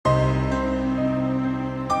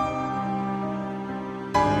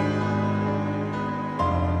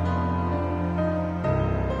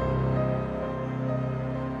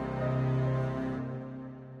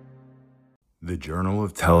The Journal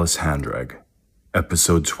of Telas Handreg,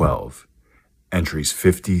 Episode 12, Entries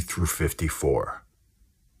 50 through 54.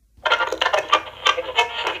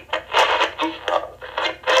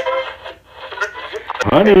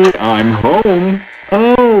 Honey, I'm home.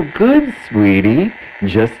 Oh, good, sweetie.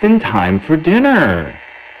 Just in time for dinner.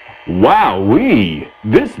 Wowee,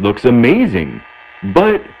 this looks amazing.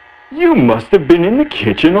 But you must have been in the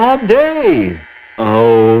kitchen all day.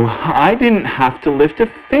 Oh, I didn't have to lift a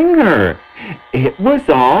finger. It was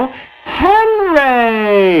all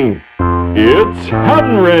Henray. It's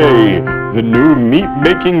Henray, the new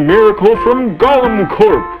meat-making miracle from Gollum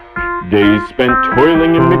Corp. Days spent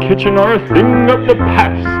toiling in the kitchen are a thing of the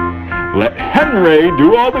past. Let Henray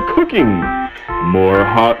do all the cooking. More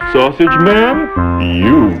hot sausage, ma'am?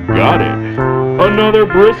 You got it. Another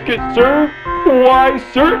brisket, sir? Why,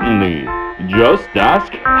 certainly. Just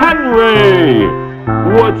ask Henray.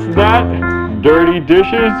 What's that? Dirty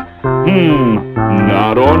dishes?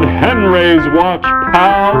 Not on Henray's watch,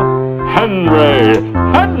 pal. Henray!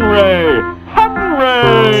 Henray!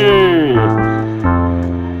 Henray!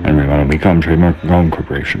 Henray Model Become Trademark Gollum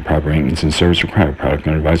Corporation. Proper maintenance and service required. Product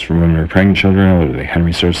not advised for women or pregnant children elderly.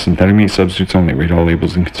 Henray serves synthetic meat substitutes only. Read all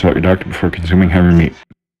labels and consult your doctor before consuming Henray meat.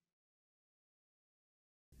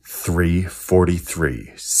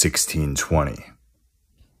 3:43:1620.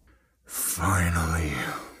 Finally.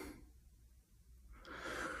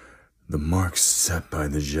 The marks set by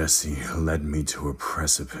the Jesse led me to a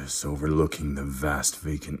precipice overlooking the vast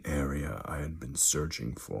vacant area I had been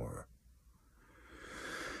searching for.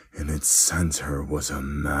 In its center was a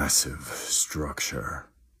massive structure.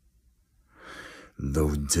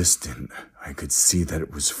 Though distant, I could see that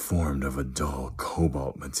it was formed of a dull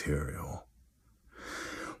cobalt material,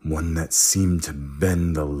 one that seemed to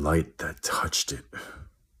bend the light that touched it.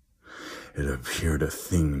 It appeared a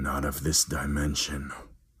thing not of this dimension,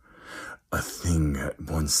 a thing at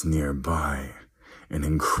once nearby and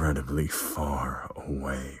incredibly far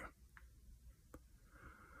away.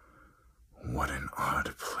 What an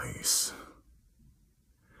odd place.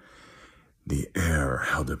 The air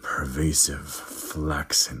held a pervasive,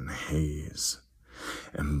 flaxen haze,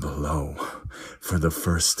 and below, for the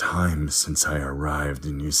first time since I arrived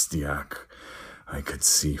in Ustiak, I could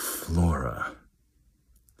see flora.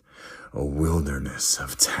 A wilderness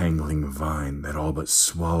of tangling vine that all but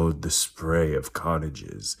swallowed the spray of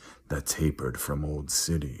cottages that tapered from Old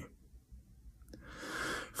City.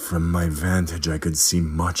 From my vantage, I could see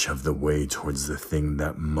much of the way towards the thing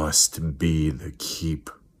that must be the keep.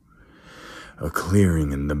 A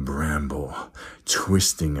clearing in the bramble,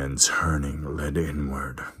 twisting and turning, led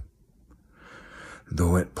inward.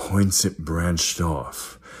 Though at points it branched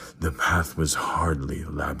off, the path was hardly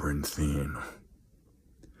labyrinthine.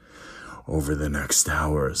 Over the next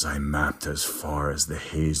hours, I mapped as far as the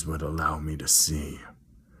haze would allow me to see,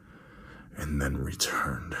 and then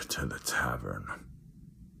returned to the tavern.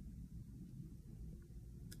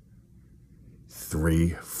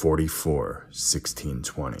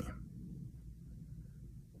 3:44:1620.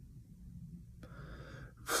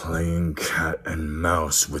 Playing cat and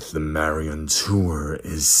mouse with the Marion Tour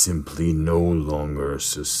is simply no longer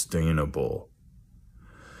sustainable.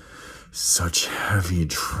 Such heavy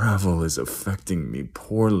travel is affecting me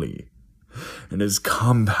poorly, and is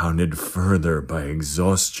compounded further by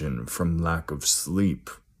exhaustion from lack of sleep.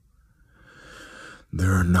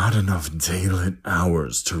 There are not enough daylit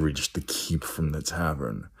hours to reach the keep from the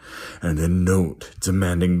tavern, and a note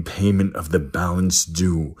demanding payment of the balance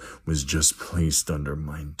due was just placed under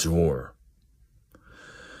my door.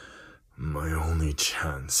 My only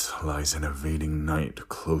chance lies in evading night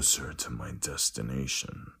closer to my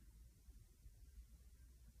destination.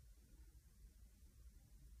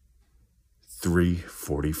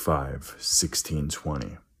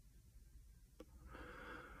 3:45:1620.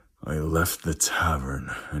 I left the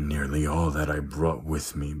tavern and nearly all that I brought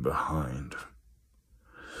with me behind.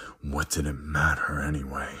 What did it matter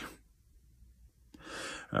anyway?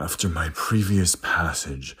 After my previous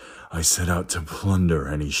passage, I set out to plunder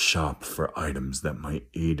any shop for items that might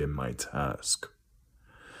aid in my task.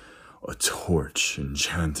 A torch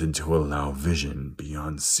enchanted to allow vision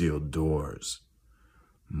beyond sealed doors.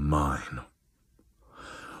 Mine.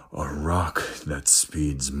 A rock that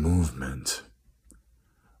speeds movement.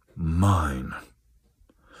 Mine.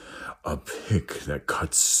 A pick that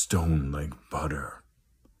cuts stone like butter.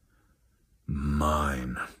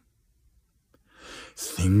 Mine.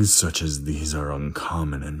 Things such as these are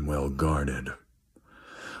uncommon and well guarded.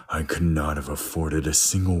 I could not have afforded a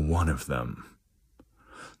single one of them.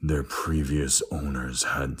 Their previous owners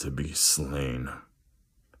had to be slain.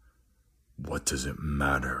 What does it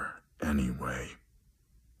matter anyway?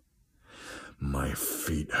 My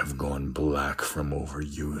feet have gone black from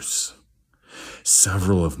overuse.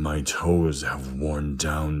 Several of my toes have worn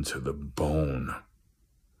down to the bone.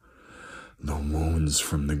 The wounds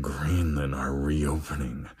from the Greenland are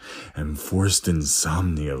reopening, and forced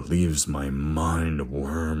insomnia leaves my mind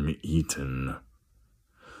worm-eaten.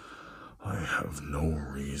 I have no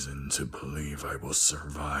reason to believe I will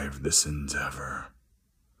survive this endeavor.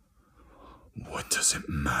 What does it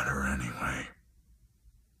matter anyway?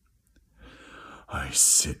 I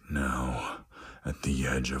sit now at the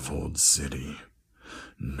edge of Old City,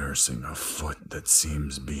 nursing a foot that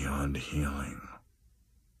seems beyond healing.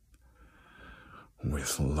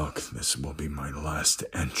 With luck, this will be my last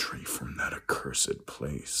entry from that accursed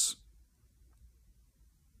place.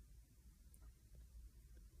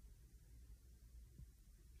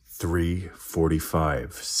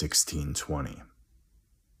 (3:45-1620).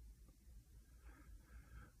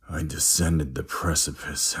 I descended the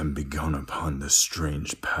precipice and begun upon the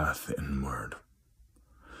strange path inward.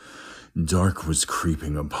 Dark was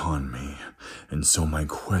creeping upon me, and so my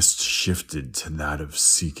quest shifted to that of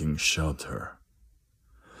seeking shelter.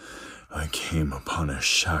 I came upon a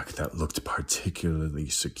shack that looked particularly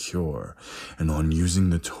secure, and on using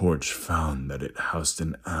the torch found that it housed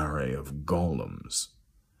an array of golems.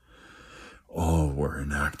 All were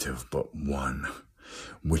inactive but one,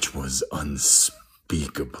 which was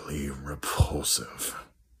unspeakably repulsive.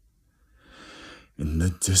 In the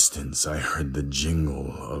distance I heard the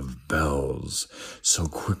jingle of bells, so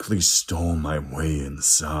quickly stole my way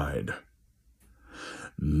inside.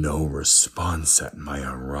 No response at my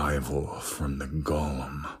arrival from the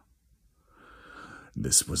golem.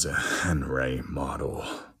 This was a Henray model,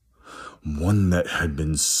 one that had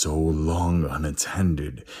been so long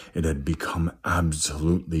unattended it had become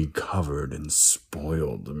absolutely covered in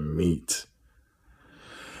spoiled meat.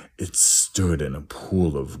 It stood in a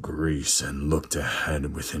pool of grease and looked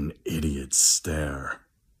ahead with an idiot stare.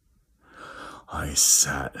 I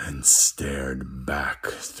sat and stared back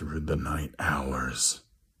through the night hours.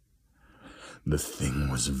 The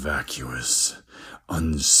thing was vacuous,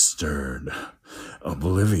 unstirred,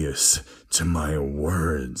 oblivious to my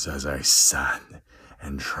words as I sat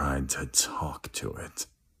and tried to talk to it.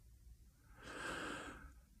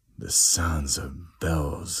 The sounds of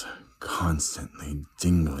bells constantly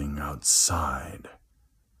dingling outside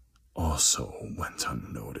also went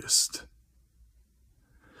unnoticed.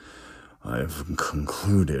 I've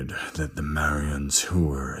concluded that the Marion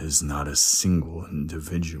Tour is not a single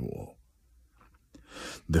individual.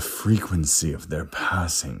 The frequency of their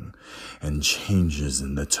passing and changes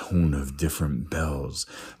in the tone of different bells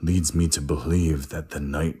leads me to believe that the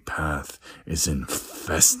night path is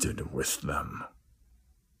infested with them.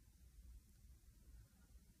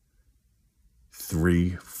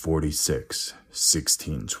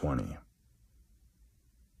 3:46-1620.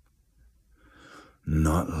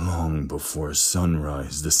 Not long before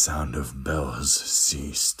sunrise, the sound of bells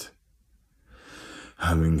ceased.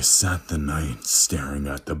 Having sat the night staring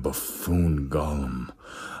at the buffoon golem,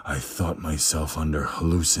 I thought myself under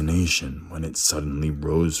hallucination when it suddenly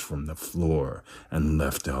rose from the floor and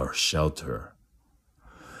left our shelter.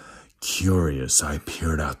 Curious, I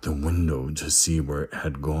peered out the window to see where it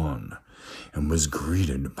had gone, and was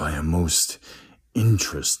greeted by a most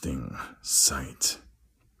interesting sight.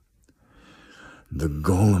 The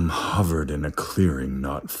golem hovered in a clearing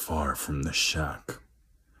not far from the shack.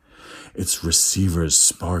 Its receivers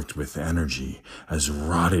sparked with energy as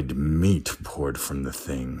rotted meat poured from the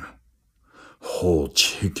thing. Whole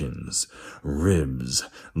chickens, ribs,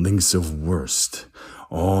 links of wurst,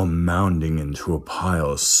 all mounding into a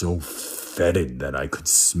pile so fetid that I could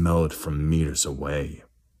smell it from meters away.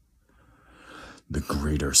 The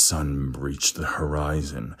greater sun breached the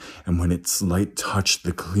horizon, and when its light touched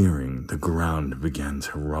the clearing, the ground began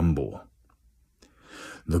to rumble.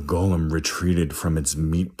 The golem retreated from its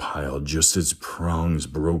meat pile just as prongs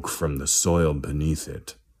broke from the soil beneath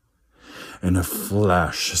it. In a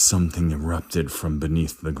flash, something erupted from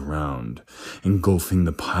beneath the ground, engulfing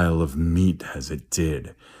the pile of meat as it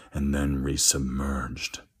did, and then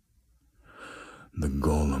resubmerged. The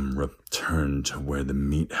golem returned to where the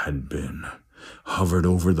meat had been, hovered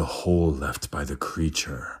over the hole left by the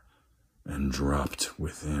creature, and dropped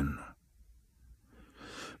within.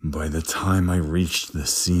 By the time I reached the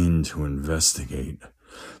scene to investigate,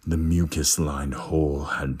 the mucus-lined hole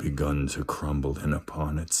had begun to crumble in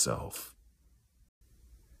upon itself.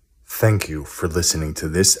 Thank you for listening to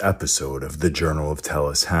this episode of the Journal of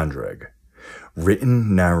Telas Handreg,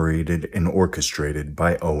 written, narrated, and orchestrated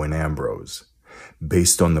by Owen Ambrose,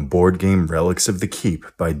 based on the board game Relics of the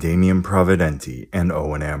Keep by Damian Providenti and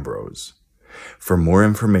Owen Ambrose. For more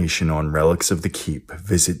information on Relics of the Keep,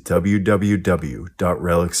 visit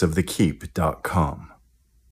www.relicsofthekeep.com.